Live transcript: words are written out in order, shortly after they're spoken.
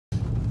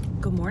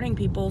Good morning,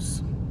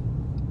 peoples.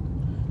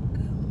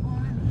 Good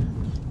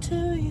morning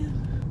to you.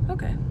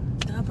 Okay,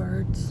 the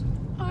birds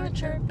Are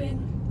chirping.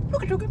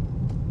 Tuka tuka.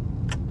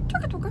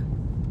 Tuka tuka.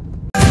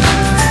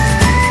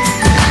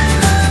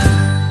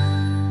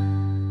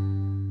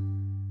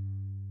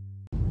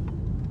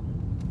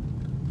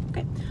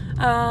 Okay,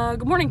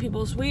 good morning,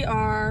 peoples. We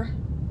are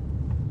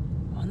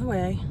on the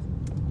way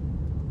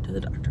to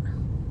the doctor.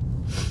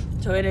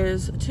 So it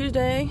is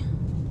Tuesday,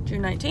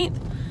 June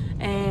 19th,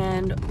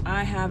 and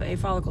I have a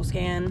follicle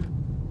scan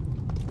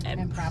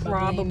and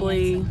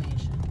probably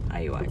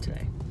IUI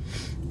today.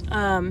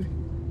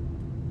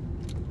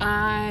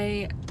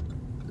 A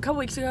couple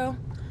weeks ago,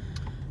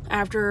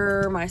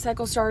 after my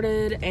cycle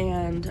started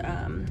and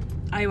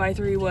IUI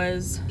 3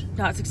 was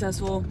not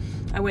successful,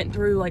 I went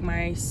through like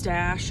my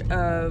stash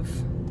of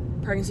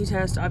pregnancy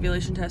tests,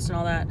 ovulation tests, and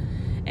all that,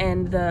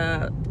 and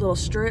the little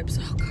strips,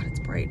 oh god, it's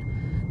bright,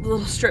 the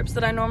little strips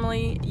that I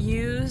normally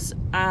use,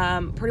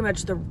 pretty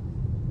much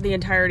the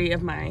entirety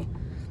of my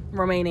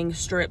remaining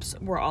strips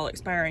were all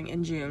expiring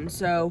in June.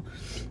 So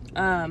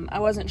I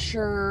wasn't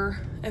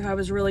sure if I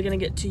was really going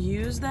to get to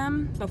use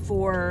them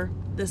before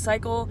this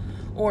cycle,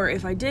 or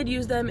if I did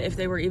use them, if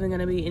they were even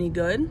going to be any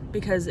good,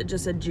 because it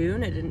just said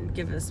June, it didn't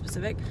give a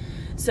specific.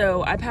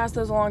 So I passed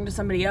those along to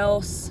somebody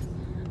else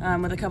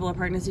with a couple of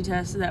pregnancy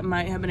tests that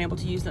might have been able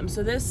to use them.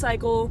 So this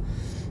cycle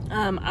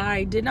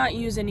I did not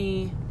use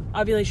any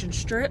ovulation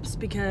strips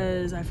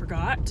because I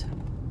forgot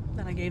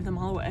that I gave them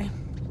all away.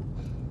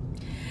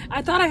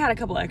 I thought I had a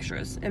couple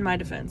extras, in my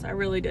defense. I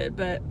really did,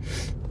 but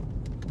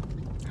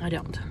I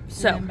don't.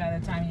 So and by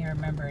the time you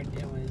remembered,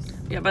 it was...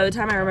 Yeah, by the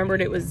time I remembered,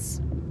 it was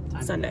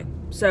Sunday.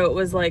 So it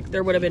was like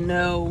there would have been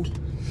no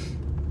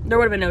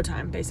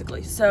time,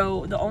 basically.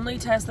 So the only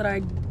test that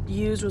I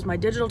used was my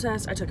digital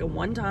test. I took it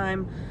one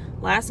time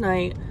last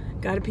night,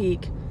 got a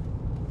peek,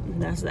 and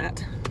that's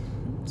that.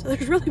 So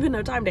there's really been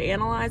no time to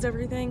analyze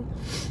everything.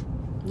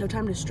 No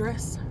time to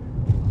stress.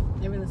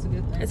 Maybe that's a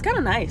good thing. It's kind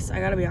of nice,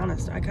 I gotta be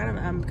honest. I'm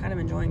kind of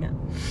enjoying it.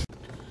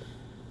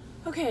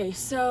 Okay,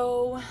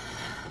 so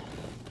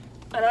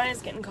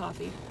Anaya's getting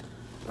coffee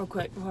real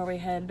quick before we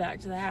head back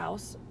to the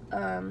house.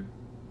 I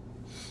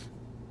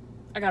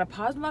got a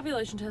positive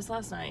ovulation test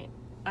last night.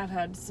 I've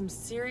had some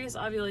serious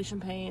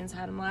ovulation pains,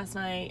 had them last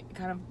night,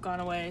 kind of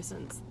gone away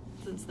since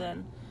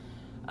then.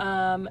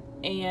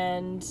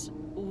 And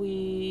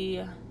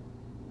we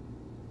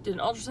did an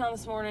ultrasound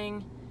this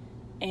morning,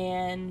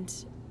 and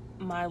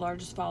my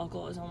largest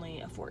follicle is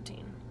only a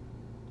 14.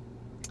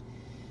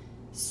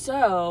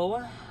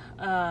 So,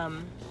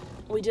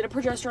 we did a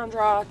progesterone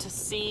draw to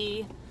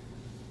see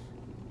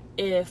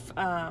if,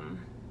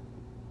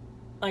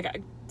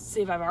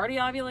 see if I've already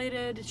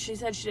ovulated. She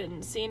said she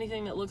didn't see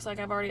anything that looks like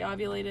I've already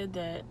ovulated,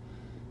 that,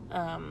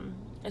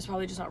 it's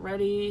probably just not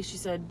ready. She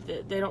said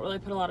that they don't really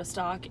put a lot of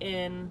stock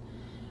in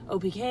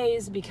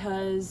OPKs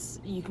because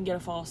you can get a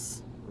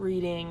false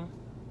reading.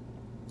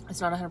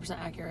 It's not 100%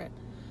 accurate.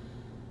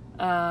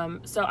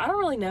 So I don't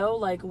really know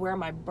like where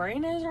my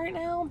brain is right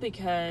now,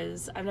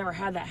 because I've never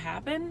had that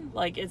happen.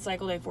 Like, it's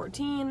cycle day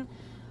 14,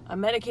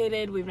 I'm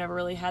medicated. We've never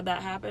really had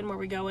that happen where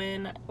we go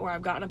in, or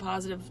I've gotten a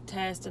positive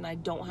test and I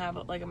don't have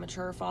like a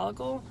mature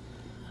follicle.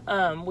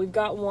 We've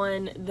got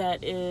one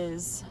that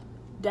is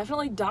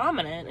definitely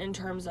dominant in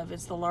terms of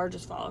it's the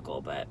largest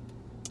follicle, but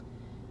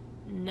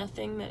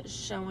nothing that's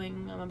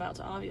showing I'm about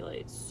to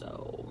ovulate,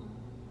 so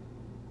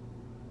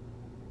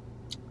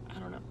I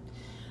don't know.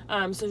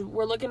 So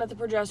we're looking at the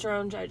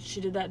progesterone. She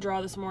did that draw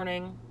this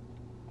morning,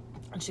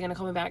 and she's gonna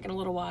call me back in a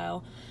little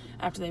while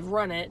after they've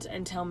run it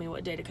and tell me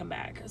what day to come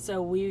back.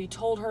 So we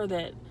told her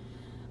that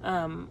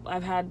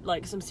I've had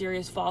like some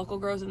serious follicle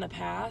growth in the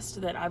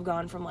past, that I've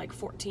gone from like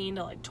 14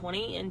 to like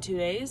 20 in 2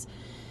 days.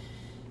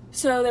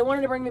 So they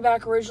wanted to bring me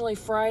back originally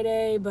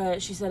Friday,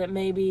 but she said it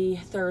may be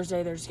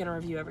Thursday. They're just gonna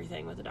review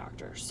everything with the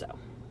doctor. So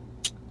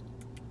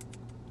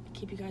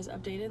keep you guys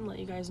updated and let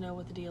you guys know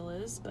what the deal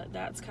is, but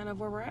that's kind of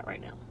where we're at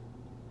right now.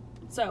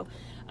 So,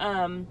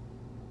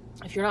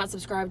 if you're not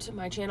subscribed to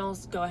my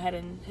channels, go ahead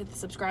and hit the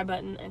subscribe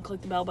button and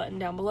click the bell button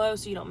down below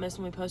so you don't miss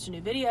when we post a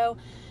new video.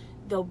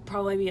 There'll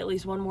probably be at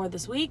least one more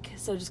this week,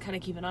 so just kind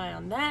of keep an eye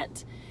on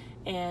that,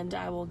 and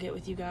I will get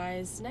with you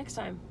guys next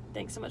time.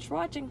 Thanks so much for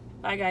watching.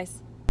 Bye,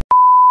 guys.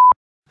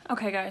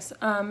 Okay, guys,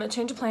 a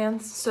change of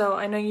plans. So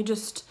I know you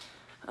just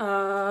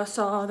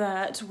saw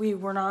that we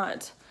were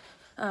not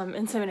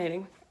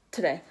inseminating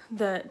today,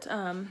 that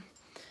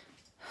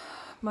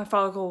my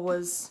follicle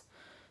was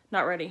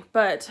not ready,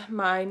 but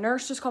my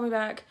nurse just called me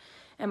back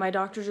and my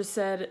doctor just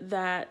said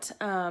that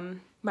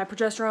my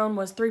progesterone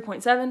was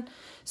 3.7,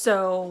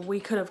 so we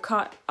could have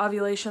caught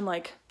ovulation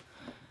like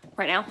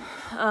right now,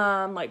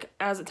 like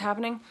as it's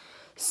happening.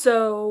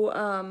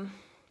 So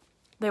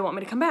they want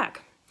me to come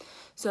back.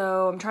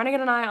 So I'm trying to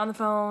get Anaya on the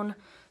phone,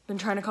 been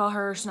trying to call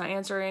her, she's not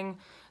answering,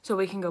 so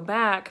we can go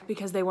back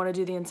because they want to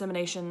do the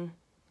insemination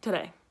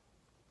today.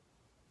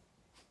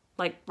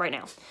 Like right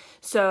now.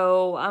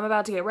 So I'm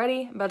about to get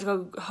ready. I'm about to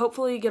go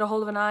hopefully get a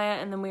hold of Anaya,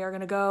 and then we are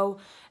going to go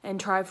and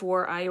try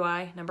for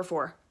IUI number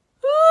 4.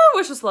 Woo!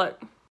 Wish us luck.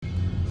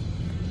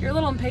 You're a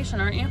little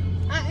impatient, aren't you?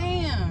 I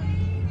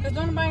am. Because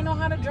don't nobody know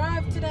how to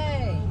drive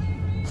today.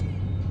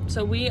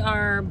 So we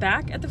are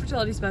back at the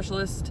fertility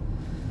specialist.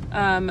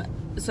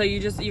 So you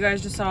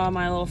guys just saw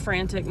my little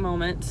frantic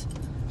moment.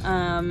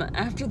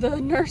 After the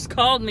nurse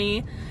called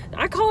me,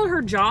 I called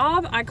her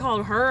job. I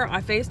called her.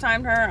 I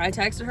FaceTimed her. I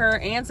texted her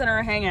and sent her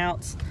a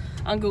Hangouts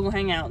on Google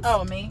Hangouts.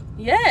 Oh, me?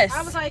 Yes.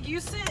 I was like, you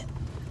sent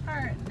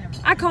her. Never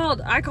mind.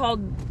 I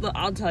called,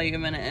 I'll tell you in a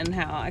minute and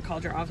how I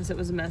called your office. It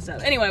was messed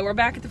up. Anyway, we're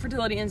back at the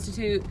Fertility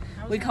Institute.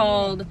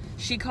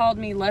 She called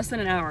me less than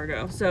an hour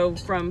ago. So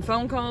from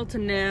phone call to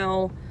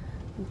now,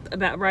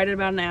 right at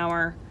about an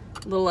hour,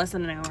 a little less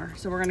than an hour.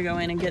 So we're going to go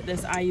in and get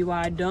this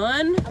IUI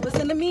done. I was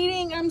in the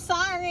meeting. I'm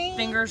sorry.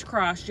 Fingers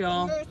crossed,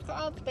 y'all. Fingers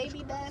crossed,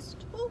 baby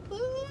dust.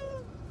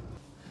 Woo-hoo.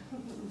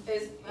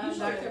 Is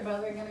Dr.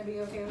 Butler going to be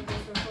okay with this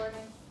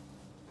recording?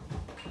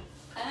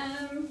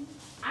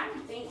 I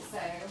don't think so.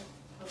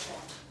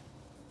 Okay.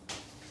 I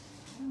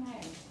don't know.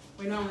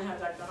 We normally have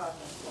Dr.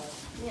 Hodgson,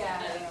 so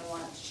Yeah. I didn't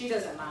want. She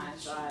doesn't mind,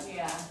 so I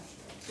Yeah.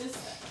 just.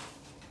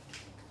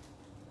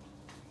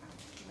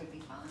 Would be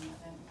fine with it.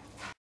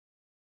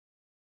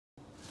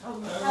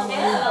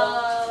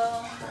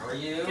 Hello. How are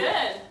you?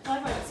 Good. I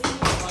haven't seen you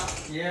in a while.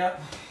 Yeah.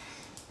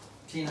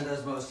 Tina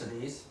does most of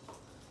these.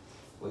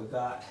 We've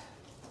got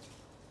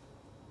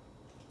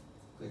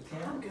good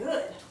camera.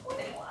 Good.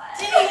 Really good.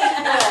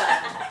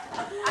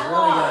 I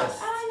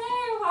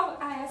know.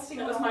 I asked you.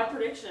 That was my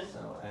prediction. So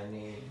I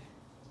need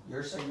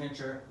your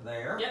signature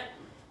there. Yep.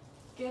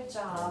 Good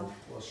job.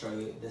 We'll show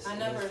you this I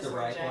never is the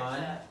right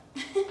line.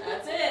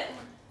 That's it.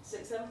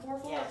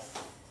 6744. Yes.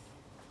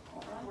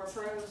 We're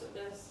pros at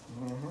this.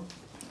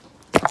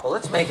 Well,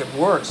 let's make it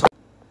work.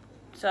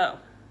 So,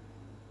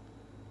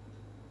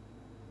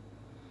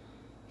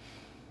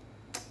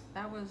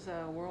 That was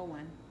a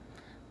whirlwind.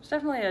 it's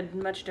definitely a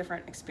much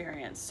different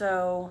experience.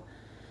 So,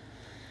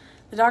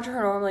 the doctor who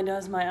normally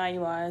does my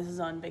IUIs is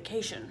on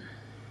vacation.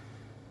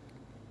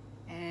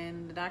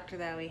 And the doctor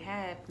that we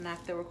had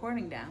knocked the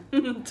recording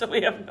down. So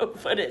we have no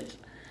footage.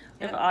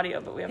 We have Yep.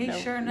 audio, but we have He no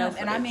sure no enough.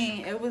 And I footage.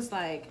 mean, it was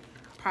like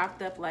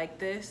propped up like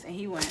this, and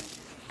he went.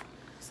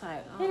 It's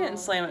like, He didn't oh.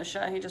 slam it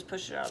shut. He just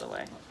pushed it out of the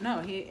way.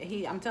 No,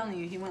 he. I'm telling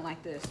you, he went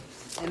like this,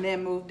 and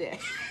then moved it.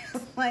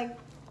 Like,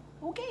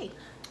 okay.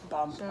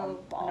 Bum, So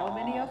bum, no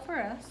bum. video for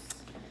us.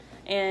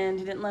 And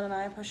he didn't let an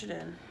eye push it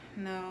in.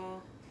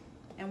 No.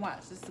 And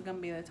watch, this is gonna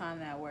be the time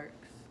that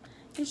works.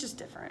 He's just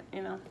different,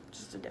 you know?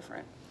 Just a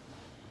different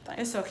thing.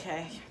 It's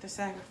okay. The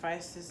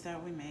sacrifices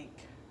that we make.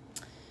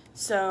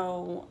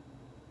 So,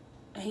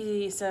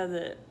 he said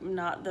that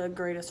not the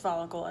greatest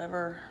follicle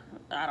ever.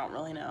 I don't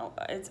really know.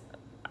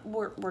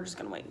 We're just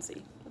gonna wait and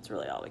see. That's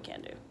really all we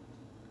can do.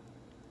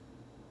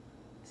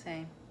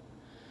 Same.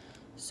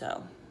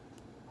 So,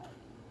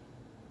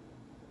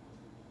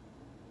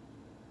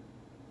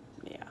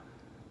 yeah.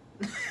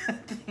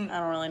 I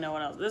don't really know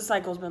what else. This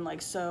cycle's been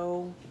like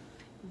so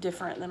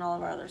different than all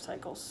of our other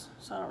cycles.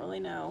 So I don't really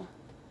know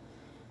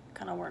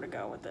kind of where to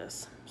go with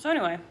this. So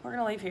anyway, we're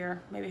gonna leave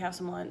here. Maybe have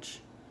some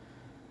lunch.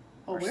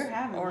 Oh, we're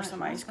having or lunch. some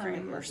My ice cream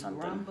stomach or is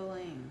something.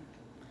 Rumbling.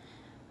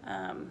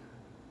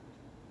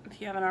 If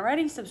you haven't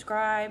already,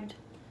 subscribe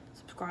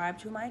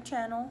to my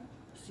channel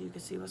so you can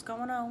see what's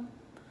going on.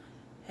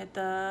 Hit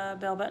the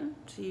bell button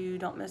so you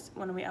don't miss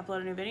when we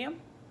upload a new video. And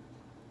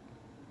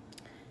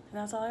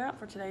that's all I got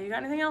for today. You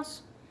got anything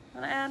else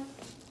want to add?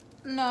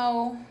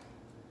 No.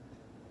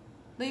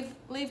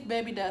 Leave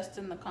baby dust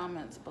in the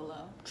comments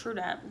below. True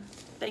that.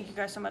 Thank you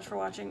guys so much for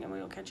watching, and we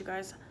will catch you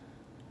guys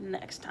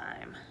next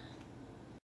time.